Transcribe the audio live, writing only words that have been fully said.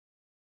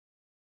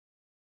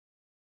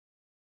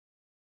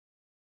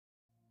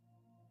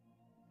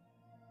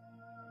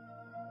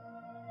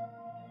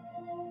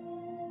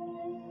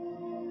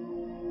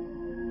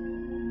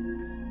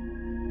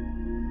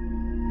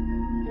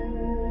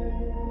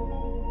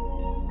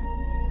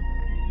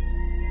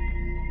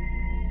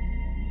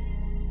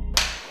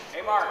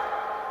mark.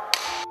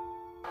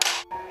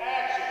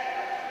 Action.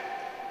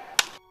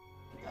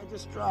 I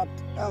just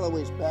dropped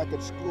Eloise back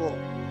at school.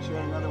 She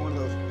had another one of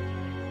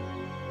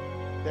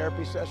those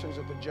therapy sessions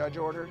that the judge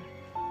ordered.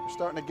 We're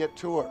starting to get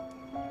to her.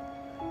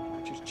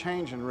 She's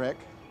changing, Rick.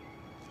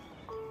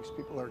 These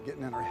people are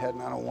getting in her head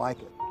and I don't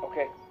like it.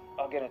 Okay,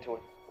 I'll get into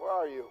it. Where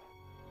are you?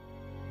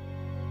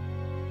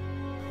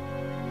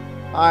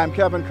 Hi, I'm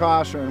Kevin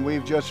Costner, and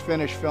we've just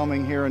finished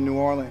filming here in New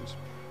Orleans.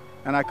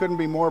 And I couldn't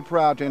be more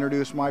proud to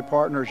introduce my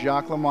partner,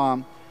 Jacques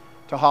Lemans,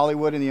 to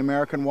Hollywood and the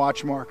American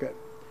watch market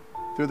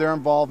through their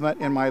involvement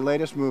in my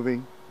latest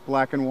movie,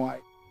 Black and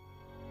White.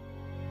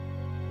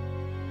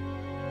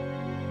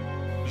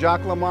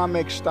 Jacques Lemans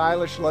makes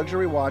stylish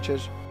luxury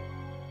watches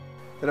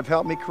that have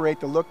helped me create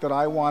the look that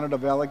I wanted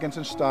of elegance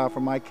and style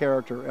for my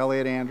character,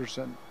 Elliot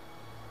Anderson.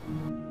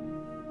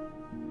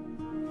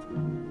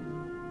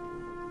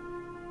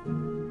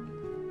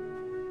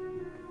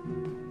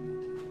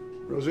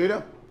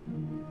 Rosita,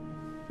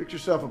 fix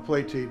yourself a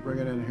plate tea. Bring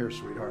it in here,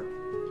 sweetheart.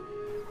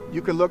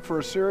 You can look for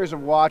a series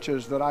of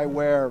watches that I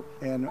wear,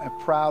 and I'm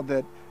proud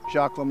that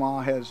Jacques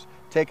Lemans has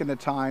taken the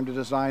time to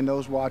design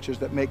those watches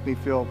that make me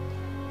feel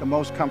the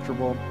most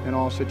comfortable in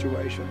all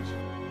situations.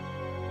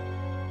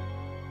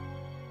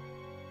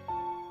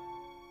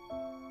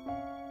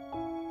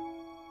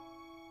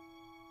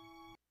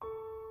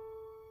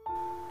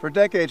 For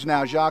decades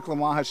now, Jacques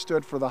Lemans has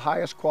stood for the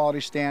highest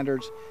quality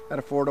standards at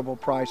affordable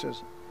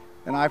prices.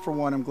 And I, for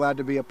one, am glad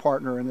to be a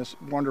partner in this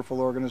wonderful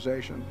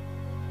organization.